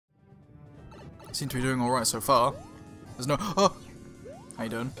Seem to be doing alright so far. There's no... Oh! How you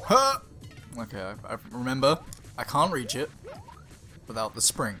doing? Huh! Okay, I remember. I can't reach it without the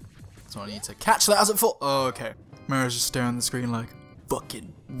spring. So I need to catch that as it falls. Oh, okay. Mario's just staring at the screen like,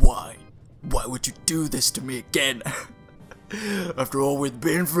 fucking why? Why would you do this to me again? After all we've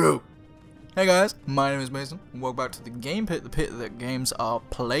been through. Hey guys, my name is Mason, and welcome back to the Game Pit, the pit that games are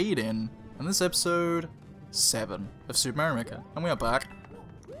played in. And this is episode 7 of Super Mario Maker. And we are back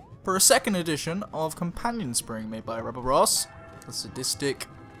for a second edition of Companion Spring made by Rebel Ross, the sadistic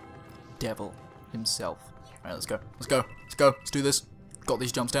devil himself. Alright, let's go. Let's go. Let's go. Let's do this. Got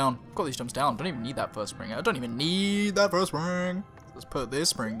these jumps down. Got these jumps down. Don't even need that first spring. I don't even need that first spring. Let's put this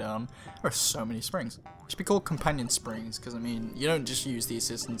spring down. There are so many springs. It should be called companion springs, because I mean, you don't just use the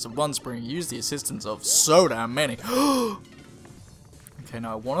assistance of one spring, you use the assistance of so damn many. Okay,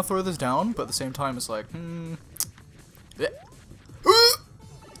 now I want to throw this down, but at the same time it's like,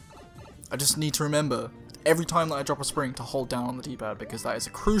 I just need to remember every time that I drop a spring to hold down on the D-pad, because that is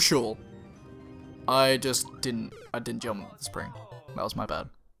crucial. I didn't jump the spring. That was my bad.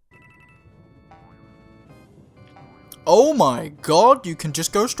 Oh my god, you can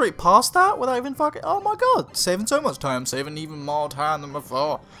just go straight past that without even fucking... Oh my god, saving so much time, saving even more time than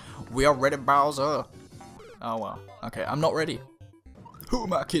before. We are ready, Bowser. Oh well, okay, I'm not ready. Who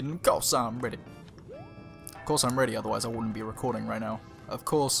am I kidding? Of course I'm ready. Of course I'm ready, otherwise I wouldn't be recording right now. Of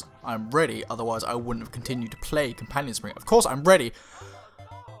course I'm ready, otherwise I wouldn't have continued to play Companion Spring. Of course I'm ready.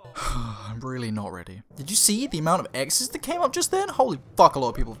 I'm really not ready. Did you see the amount of X's that came up just then? Holy fuck, a lot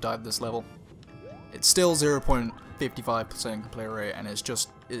of people have died this level. It's still 0.55% complete rate, and it's just...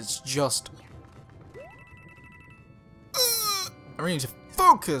 I really need to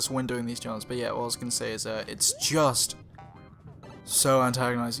focus when doing these jumps, but yeah, what I was gonna say is it's just so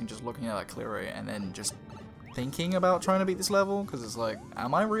antagonizing just looking at that clear rate and then just thinking about trying to beat this level, because it's like,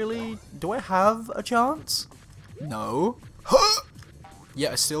 am I really... do I have a chance? No.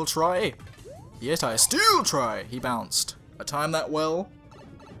 Yeah, I still try. Yes, I still try. He bounced. I timed that well.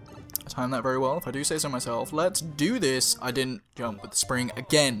 I timed that very well, if I do say so myself. Let's do this. I didn't jump with the spring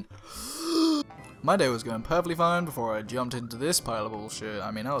again. My day was going perfectly fine before I jumped into this pile of bullshit.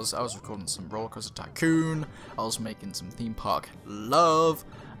 I mean, I was recording some Roller Coaster Tycoon. I was making some theme park love.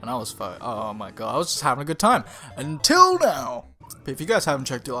 And I was oh my god, I was just having a good time. Until now. But if you guys haven't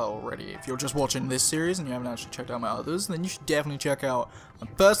checked it out already, if you're just watching this series and you haven't actually checked out my others, then you should definitely check out my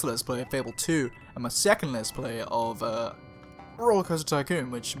first Let's Play of Fable 2 and my second Let's Play of Roller Coaster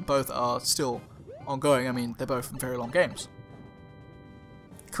Tycoon, which both are still ongoing. I mean, they're both very long games.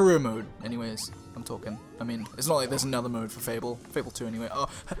 Career mode, anyways, I'm talking. I mean, it's not like there's another mode for Fable. Fable 2 anyway. Oh,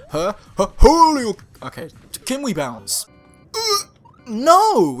 holy... Okay, can we bounce?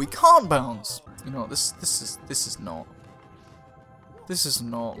 No, we can't bounce. You know, this is not... This is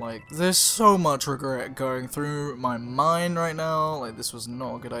not, like, there's so much regret going through my mind right now. Like, this was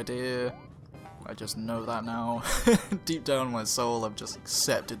not a good idea. I just know that now. Deep down in my soul, I've just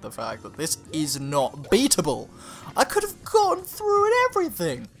accepted the fact that this is not beatable. I could have gone through it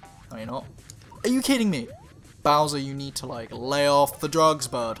everything. No, you're not. Are you kidding me? Bowser, you need to, like, lay off the drugs,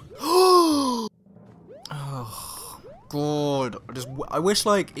 bud. Oh, God. I wish,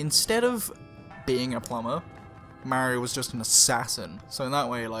 like, instead of being a plumber, Mario was just an assassin. So in that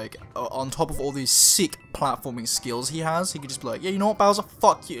way, like, on top of all these sick platforming skills he has, he could just be like, yeah, you know what, Bowser,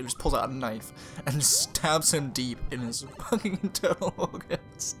 fuck you, and just pulls out a knife and stabs him deep in his fucking internal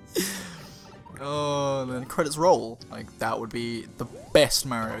organs. Oh, and then credits roll. Like, that would be the best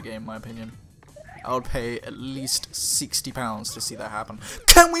Mario game, in my opinion. I would pay at least £60 to see that happen.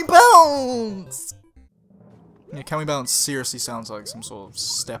 Can we bounce? Yeah, Can We Bounce seriously sounds like some sort of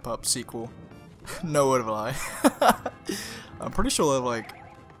step-up sequel. No word of a lie. I'm pretty sure that, like,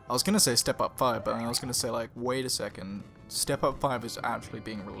 I was gonna say Step Up 5, but I was gonna say, like, wait a second, Step Up 5 is actually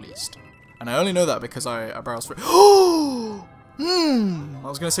being released. And I only know that because I browsed through. Oh! I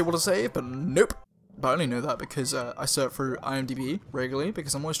was gonna say what to say, but nope. But I only know that because I search through IMDb regularly,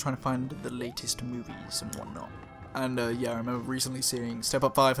 because I'm always trying to find the latest movies and whatnot. And yeah, I remember recently seeing Step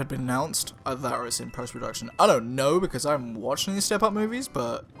Up 5 had been announced, either that or it's in post-production. I don't know, because I haven't watched any Step Up movies,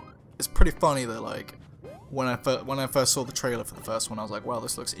 but it's pretty funny that, like, when I first saw the trailer for the first one, I was like, wow,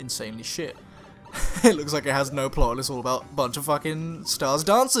 this looks insanely shit. It looks like it has no plot, it's all about a bunch of fucking stars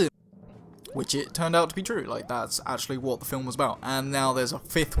dancing. Which it turned out to be true, like, that's actually what the film was about. And now there's a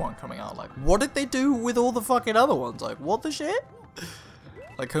 5th one coming out, like, what did they do with all the fucking other ones? Like, what the shit?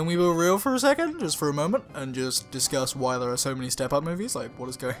 Like, can we be real for a second, just for a moment, and just discuss why there are so many Step Up movies? Like, what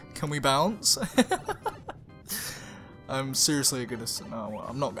is going, can we bounce? I'm seriously gonna, no, well,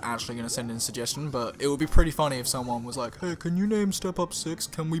 I'm not actually gonna send in a suggestion, but it would be pretty funny if someone was like, hey, can you name Step Up 6?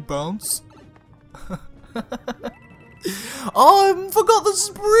 Can we bounce? Oh, I forgot the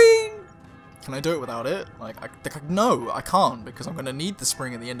spring! Can I do it without it? Like, no, I can't, because I'm gonna need the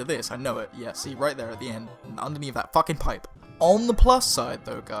spring at the end of this. I know it. Yeah, see, right there at the end, underneath that fucking pipe. On the plus side,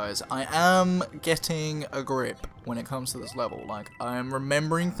 though, guys, I am getting a grip when it comes to this level. Like, I'm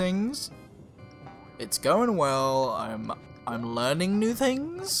remembering things. It's going well. I'm learning new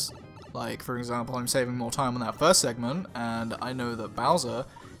things. Like, for example, I'm saving more time on that first segment, and I know that Bowser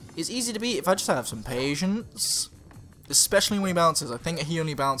is easy to beat if I just have some patience. Especially when he bounces. I think he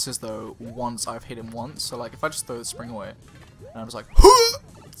only bounces, though, once I've hit him once. So, like, if I just throw the spring away, and I'm just like,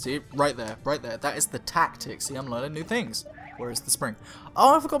 see, right there, right there. That is the tactic. See, I'm learning new things. Where's the spring?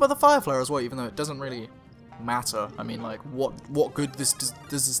 Oh, I forgot about the fire flare as well, even though it doesn't really matter. I mean, like, what good does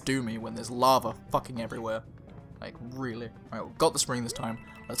this do me when there's lava fucking everywhere? Like, really? Alright, we got the spring this time.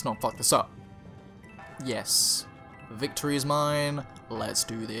 Let's not fuck this up. Yes. Victory is mine. Let's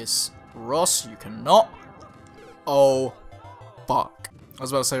do this. Ross, you cannot. Oh, fuck. I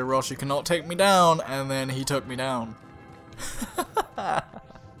was about to say, Ross, you cannot take me down, and then he took me down.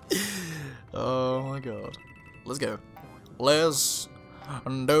 Oh my god. Let's go. Let's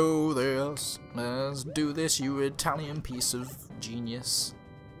do this. Let's do this, you Italian piece of genius.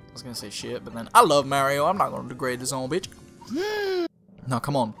 I was gonna say shit, but then I love Mario. I'm not gonna degrade this old bitch. Now,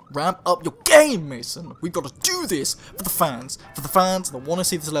 come on, ramp up your game, Mason. We've got to do this for the fans that want to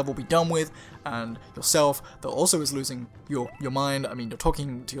see this level be done with, and yourself that also is losing your mind. I mean, you're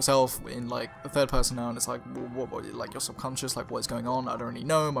talking to yourself in like the third person now, and it's like, what like your subconscious, like what is going on? I don't really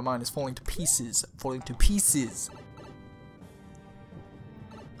know. My mind is falling to pieces, falling to pieces.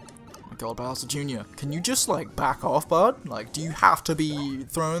 God, Bowser Jr., can you just like back off, bud? Like, do you have to be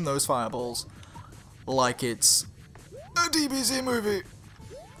throwing those fireballs like it's a DBZ movie?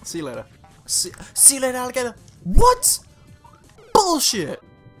 See you later. See you later, alligator. What? Bullshit.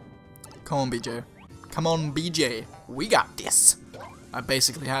 Come on, BJ. Come on, BJ. We got this. I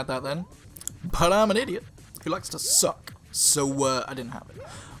basically had that then, but I'm an idiot who likes to suck. So I didn't have it.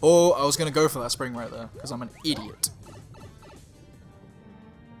 Or I was gonna go for that spring right there because I'm an idiot.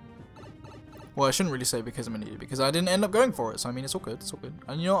 Well, I shouldn't really say because I'm an idiot, because I didn't end up going for it, so I mean, it's all good, it's all good.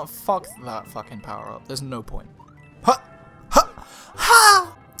 And you know what? Fuck that fucking power-up. There's no point. Ha! Ha!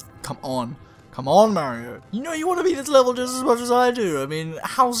 Ha! Come on, Mario. You know you want to beat this level just as much as I do. I mean,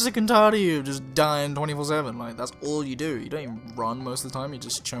 how sick and tired are you just dying 24/7? Like, that's all you do. You don't even run most of the time, you're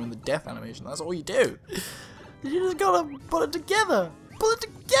just showing the death animation. That's all you do. You just gotta put it together. Put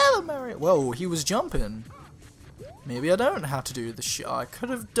it together, Mario. Whoa, he was jumping. Maybe I don't have to do the shit. I could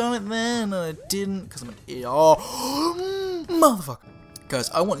have done it then, and I didn't, because I'm an idiot. Oh, motherfucker. Guys,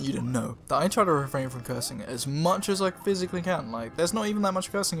 I want you to know that I try to refrain from cursing as much as I physically can. Like, there's not even that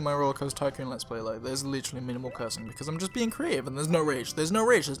much cursing in my Roller Coaster Tycoon Let's Play. Like, there's literally minimal cursing, because I'm just being creative, and there's no rage. There's no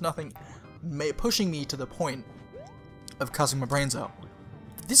rage. There's nothing pushing me to the point of cussing my brains out.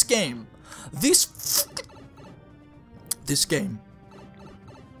 This game, this game,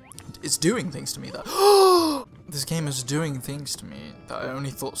 is doing things to me that... This game is doing things to me that I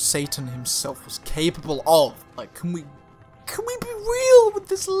only thought Satan himself was capable of. Like, can we be real with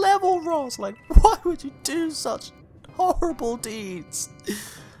this level, Ross? Like, why would you do such horrible deeds?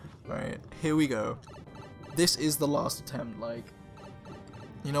 Right, here we go. This is the last attempt. Like,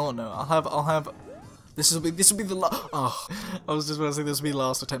 you know what? No, I'll have. This will be the last. Oh, I was just about to say this will be the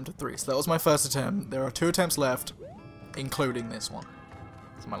last attempt at 3. So that was my first attempt. There are 2 attempts left, including this one.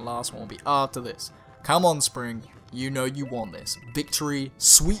 So my last one will be after this. Come on, Spring. You know you want this. Victory.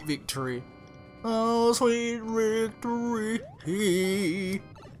 Sweet victory. Oh, sweet victory.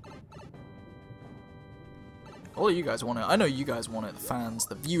 All of you guys want it. I know you guys want it. The fans,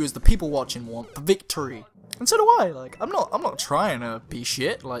 the viewers, the people watching want the victory. And so do I. Like, I'm not trying to be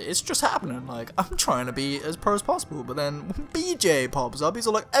shit. Like, it's just happening. Like, I'm trying to be as pro as possible. But then BJ pops up. He's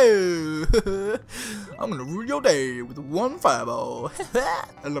all like, oh, I'm gonna ruin your day with 1 fireball.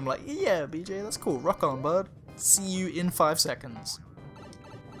 And I'm like, yeah, BJ, that's cool. Rock on, bud. See you in 5 seconds.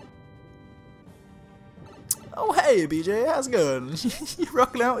 Oh, hey, BJ, how's it going? You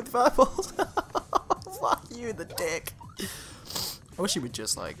rocking out with fireballs? Fuck you, the dick. I wish he would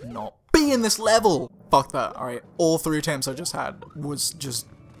just, like, not be in this level. Fuck that, alright. All 3 attempts I just had was just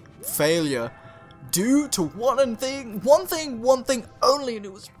failure due to one thing only, and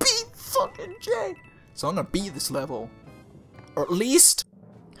it was beat fucking J. So I'm gonna beat this level. Or at least,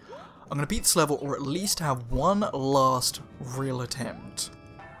 I'm gonna beat this level, or at least have one last real attempt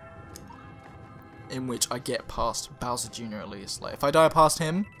in which I get past Bowser Jr. at least. Like, if I die past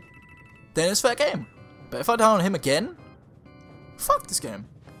him, then it's fair game. But if I die on him again, fuck this game.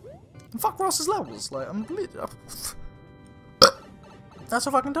 And fuck Ross's levels. Like, I'm That's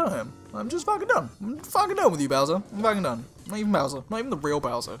how fucking done I am. I'm just fucking done. I'm fucking done with you, Bowser. I'm fucking done. Not even Bowser. Not even the real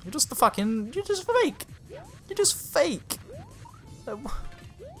Bowser. You're just the fucking... You're just fake. You're just fake.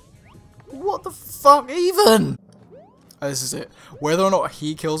 What the fuck even? Oh, this is it. Whether or not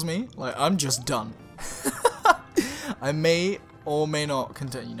he kills me, like, I'm just done. I may or may not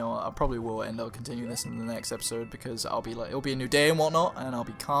continue. You know what? I probably will end up continuing this in the next episode because I'll be like, it'll be a new day and whatnot, and I'll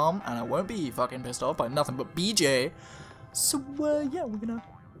be calm, and I won't be fucking pissed off by nothing but BJ. So yeah, we're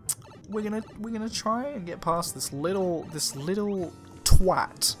gonna try and get past this little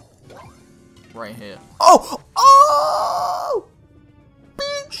twat right here. Oh!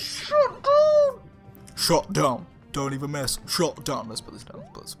 Bitch, shut down! Shut down. Don't even mess. Shut down. Let's put this down.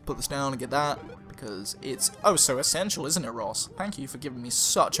 Let's put this down and get that because it's oh so essential, isn't it, Ross? Thank you for giving me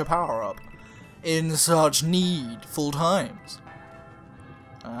such a power up in such needful times.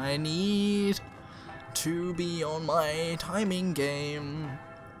 I need to be on my timing game.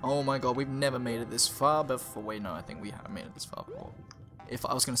 Oh my god, we've never made it this far before. Wait, no, I think we have made it this far before. If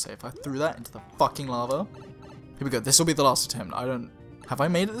I was gonna say, if I threw that into the fucking lava. Here we go, this will be the last attempt. Have I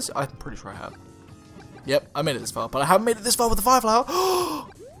made it this? I'm pretty sure I have. Yep, I made it this far, but I haven't made it this far with the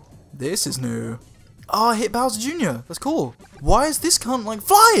Fireflower. This is new. Oh, I hit Bowser Jr. That's cool. Why is this cunt like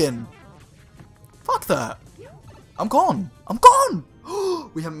flying? Fuck that. I'm gone. I'm gone.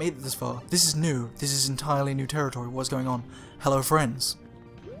 We haven't made it this far. This is new. This is entirely new territory. What's going on? Hello, friends.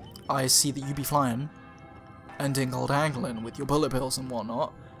 I see that you be flying and dingle-dangling with your bullet bills and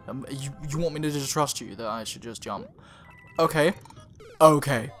whatnot. You want me to just trust you that I should just jump? Okay.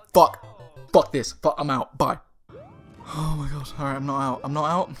 Okay. Fuck. Fuck this. Fuck. I'm out. Bye. Oh my god. Alright, I'm not out. I'm not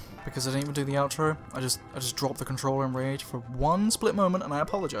out because I didn't even do the outro. I just dropped the controller in rage for one split moment, and I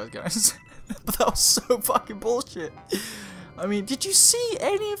apologize, guys. But that was so fucking bullshit. I mean, did you see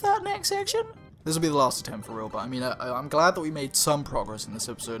any of that next section? This will be the last attempt for real, but I mean, I'm glad that we made some progress in this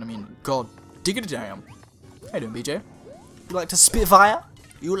episode. I mean, god, diggity damn. How you doing, BJ? You like to spit fire?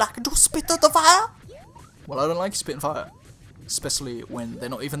 You like to spit the fire? Well, I don't like spitting fire. Especially when they're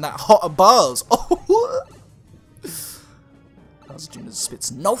not even that hot of bars. Oh! Bowser Jr.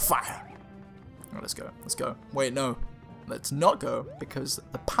 spits no fire. Alright, let's go. Let's go. Wait, no. Let's not go, because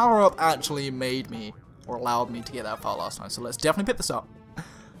the power-up actually made me, or allowed me to get that far last time. So let's definitely pick this up.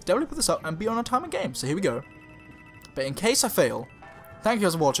 Definitely put this up and be on a timing game. So here we go. But in case I fail, thank you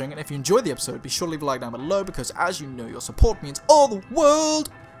guys for watching. And if you enjoyed the episode, be sure to leave a like down below, because as you know, your support means all the world.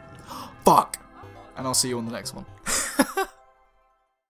 Fuck. And I'll see you on the next one.